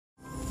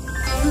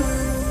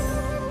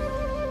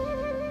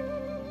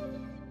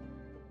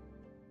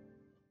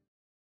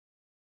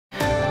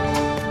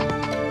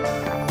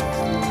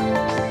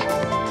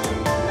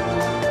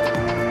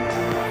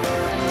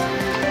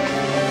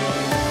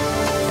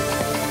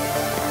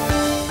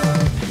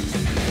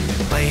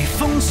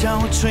笑，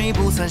吹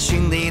不散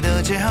心底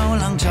的桀骜，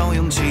浪潮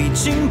涌起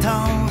惊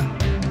涛。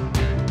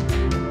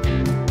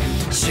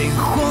熄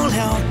火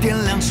了，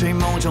点亮睡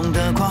梦中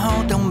的括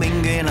号，等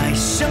明月来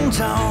相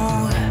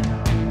照。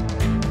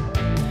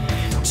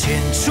剑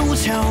出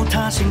鞘，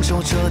他信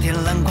手遮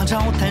天蓝狂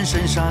潮，贪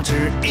生杀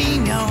只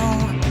1秒。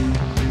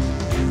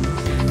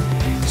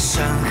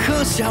山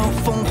河笑，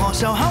烽火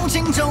消耗，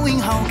轻舟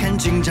引号，看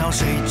今朝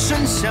谁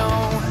真笑。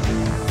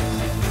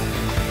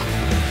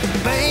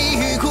悲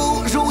与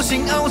苦，如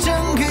心熬，正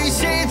与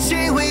邪，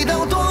皆味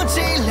道多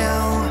寂寥。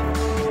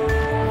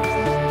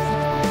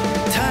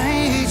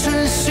太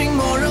春心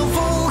莫扰，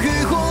风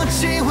与火，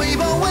皆回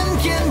报问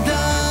天道。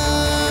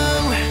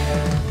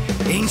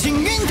阴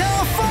晴云涛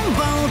风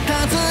暴，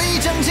他自一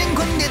掌乾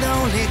坤跌倒，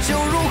烈酒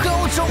入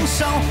口中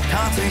烧。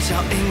他嘴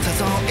角隐藏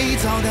走一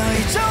遭的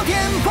一朝天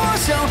破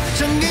晓，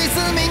生与死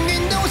命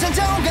运都相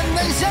交，肝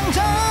胆相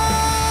照。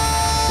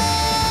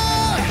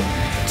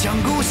将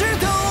故事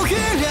都预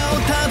料，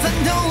他参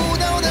透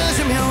道的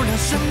玄妙，让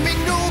生命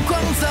如狂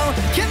躁。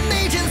天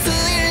地间似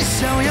一人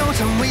逍遥，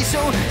常未休，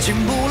情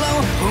不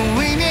老，魂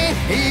未灭，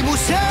亦不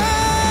消。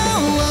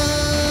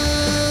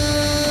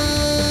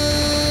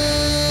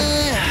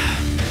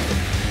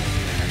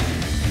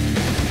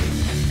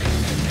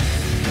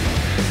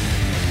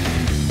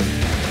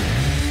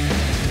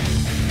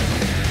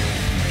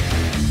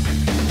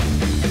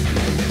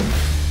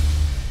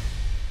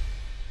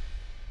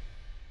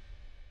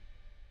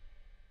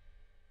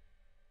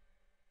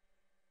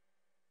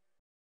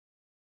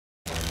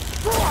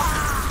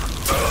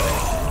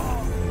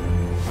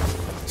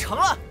成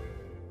了，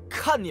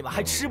看你们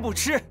还吃不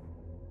吃！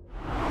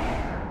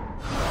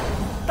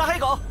大黑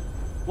狗，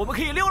我们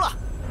可以溜了。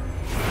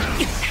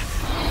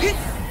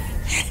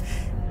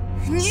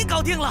你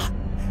搞定了，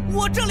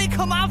我这里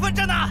可麻烦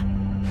着呢。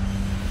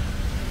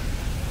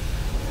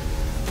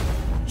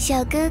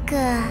小哥哥，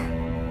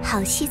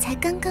好戏才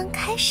刚刚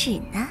开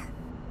始呢。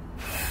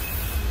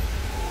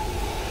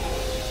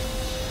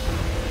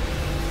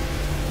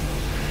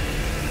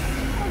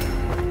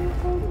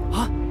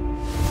啊？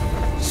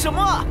什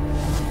么？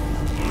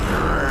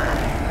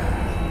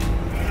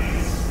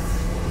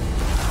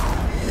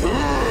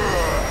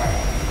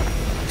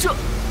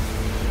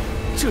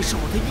这是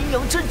我的阴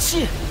阳真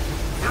气。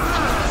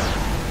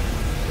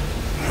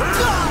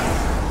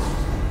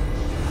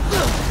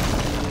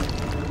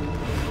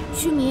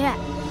须弥，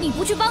你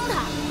不去帮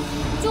他，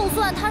就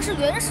算他是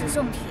原始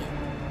圣体，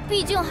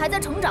毕竟还在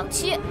成长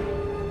期，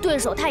对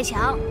手太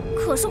强，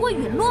可是会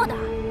陨落的。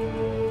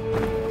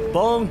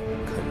帮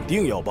肯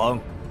定要帮，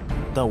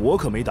但我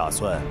可没打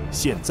算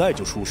现在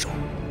就出手。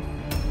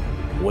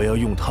我要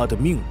用他的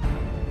命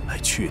来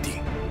确定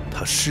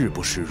他是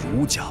不是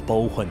如假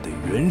包换的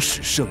原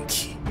始圣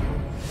体。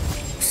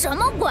什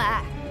么鬼？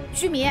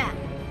须弥，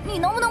你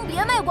能不能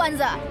别卖关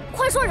子，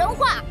快说人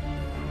话！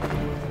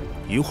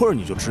一会儿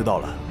你就知道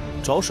了，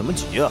着什么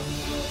急啊？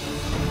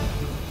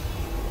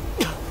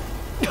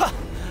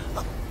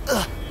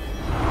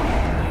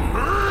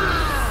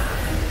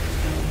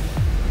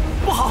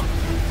不好！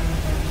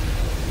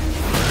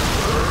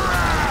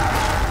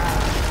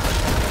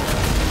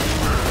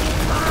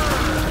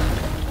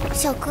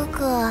小哥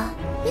哥，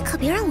你可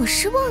别让我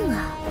失望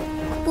啊！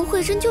不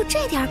会真就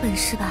这点本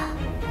事吧？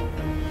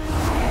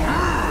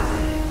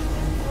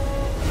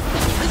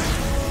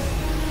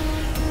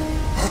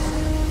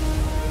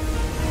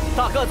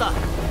大个子，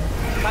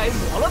该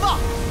我了吧？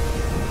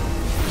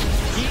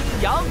阴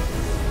阳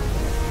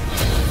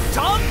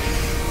掌，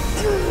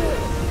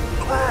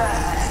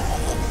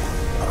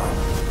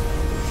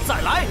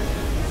再来，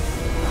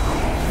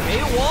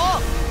给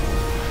我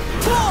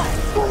破！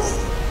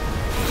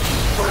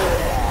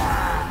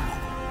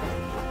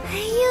哎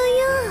呦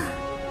呦，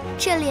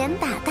这连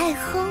打带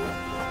轰，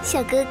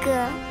小哥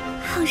哥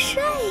好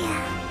帅呀！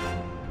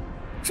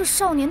这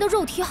少年的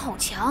肉体好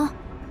强。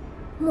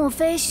莫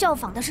非效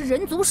仿的是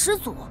人族始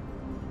祖，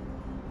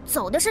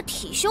走的是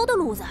体修的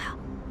路子啊？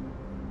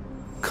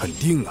肯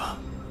定啊，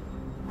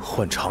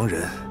换常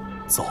人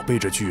早被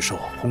这巨兽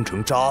轰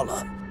成渣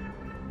了。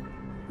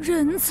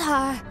人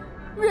才，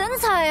人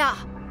才呀！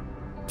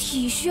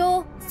体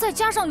修再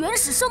加上原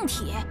始圣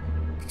体，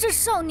这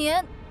少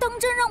年当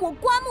真让我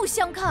刮目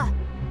相看。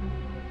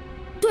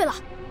对了，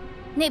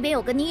那边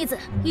有个妮子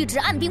一直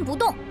按兵不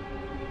动，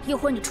一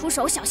会儿你出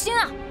手小心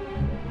啊！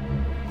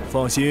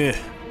放心。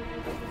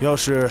要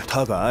是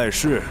他敢碍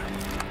事，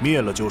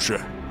灭了就是。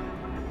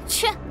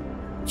切，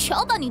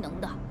瞧把你能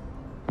的！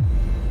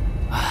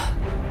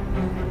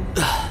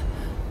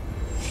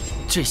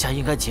这下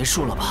应该结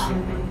束了吧？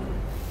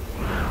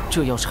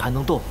这要是还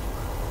能动，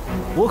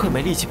我可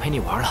没力气陪你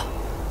玩了。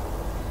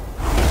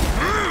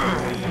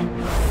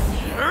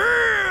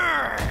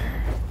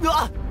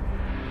啊！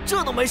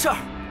这都没事儿，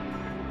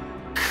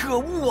可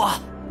恶啊！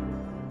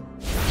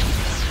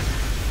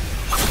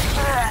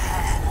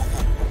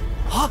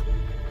啊！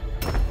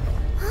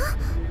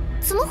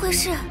怎么回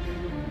事？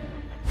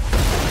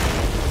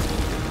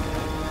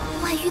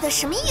外域的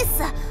什么意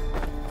思？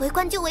围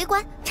观就围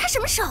观，插什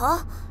么手？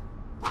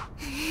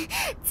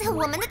在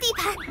我们的地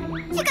盘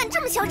也敢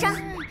这么嚣张，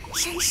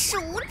真是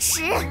无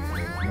耻！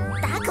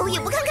打狗也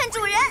不看看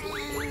主人。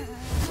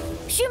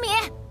须弥，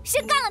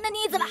先干了那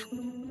妮子吧，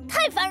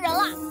太烦人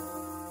了。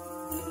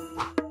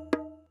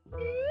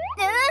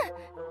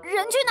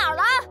人去哪儿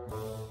了？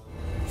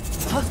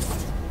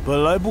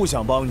本来不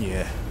想帮你，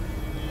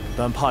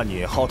但怕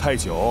你耗太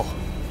久，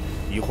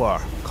一会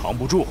儿扛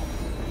不住。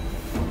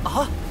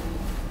啊？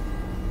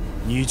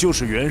你就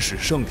是原始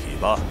圣体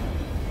吧？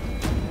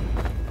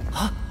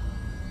啊？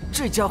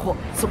这家伙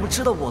怎么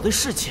知道我的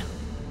事情？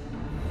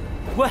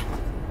喂，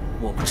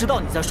我不知道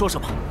你在说什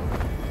么，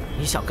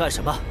你想干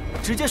什么，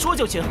直接说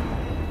就行。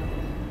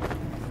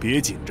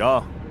别紧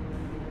张，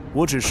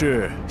我只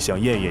是想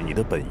验验你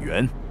的本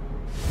源。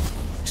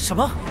什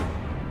么？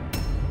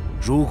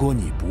如果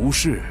你不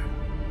是，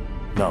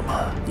那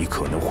么你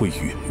可能会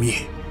陨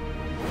灭。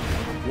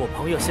我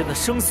朋友现在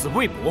生死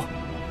未卜，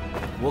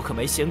我可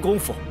没闲工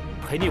夫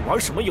陪你玩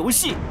什么游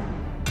戏。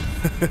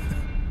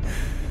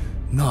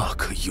那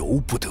可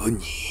由不得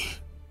你。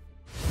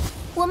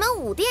我们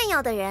武殿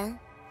要的人，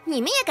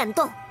你们也敢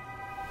动？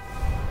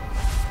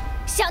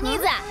小妮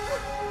子，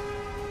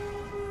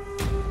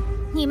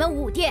你们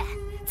武殿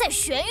在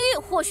玄域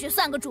或许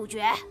算个主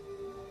角，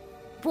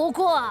不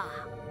过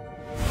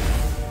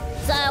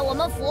在我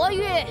们佛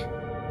域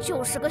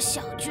就是个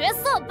小角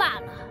色罢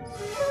了。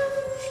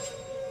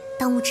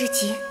当务之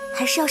急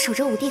还是要守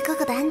着五弟哥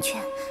哥的安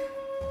全，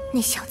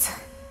那小子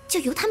就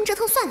由他们折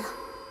腾算了。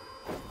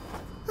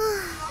啊，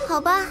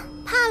好吧，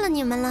怕了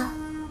你们了，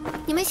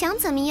你们想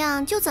怎么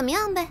样就怎么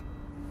样呗。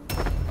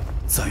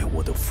在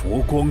我的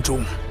佛光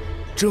中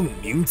证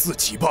明自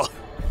己吧。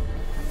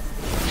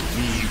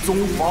密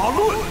宗法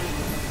论。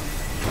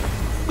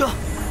啊，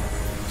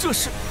这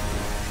是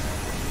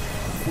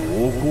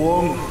佛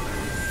光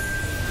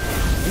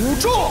普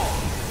照。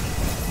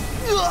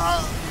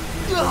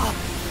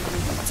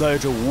在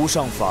这无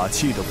上法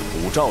器的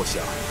普照下，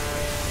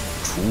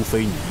除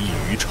非你异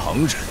于常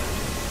人，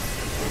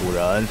不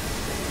然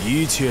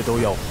一切都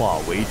要化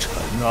为尘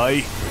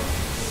埃。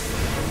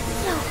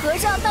老和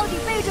尚到底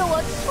背着我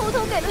偷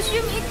偷给了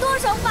须弥多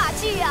少法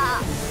器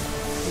呀？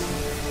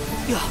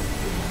呀，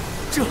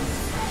这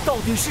到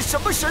底是什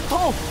么神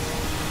通？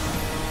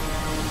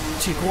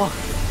这光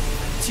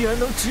竟然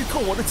能直透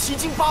我的七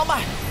经八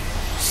脉，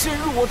深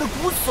入我的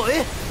骨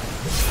髓。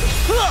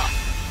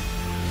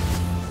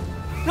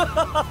哈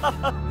哈哈哈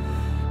哈！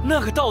那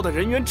个道的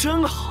人缘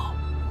真好，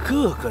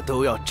个个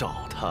都要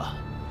找他。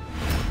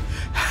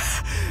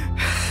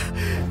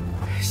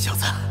小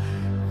子，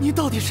你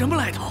到底什么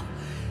来头？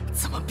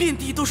怎么遍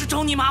地都是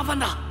找你麻烦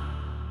的？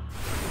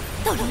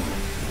道灵，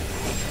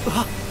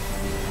啊，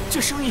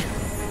这声音！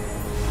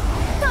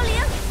道灵，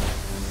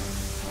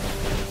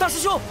大师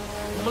兄，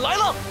我们来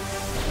了！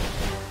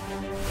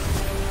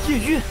叶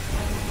韵，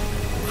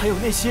还有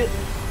那些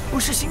不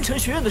是星辰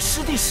学院的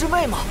师弟师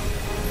妹吗？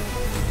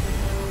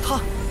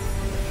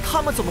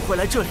他们怎么会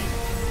来这里？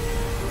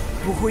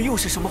不会又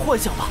是什么幻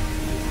想吧？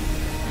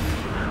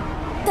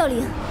道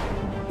灵，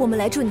我们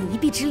来助你一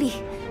臂之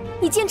力，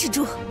你坚持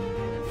住。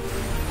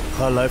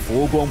看来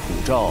佛光普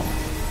照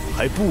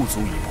还不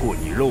足以破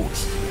你肉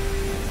体，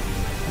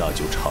那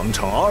就尝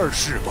尝二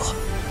世吧。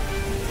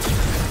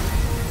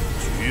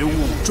觉悟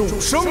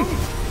众生，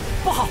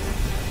不好！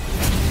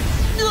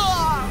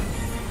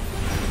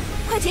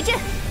快结阵，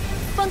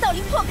帮道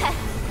灵破开！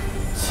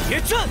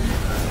结阵！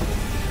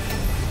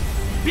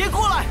别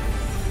过来！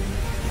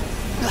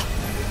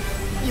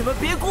你们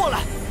别过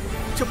来！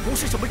这不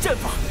是什么阵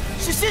法，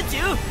是陷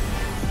阱！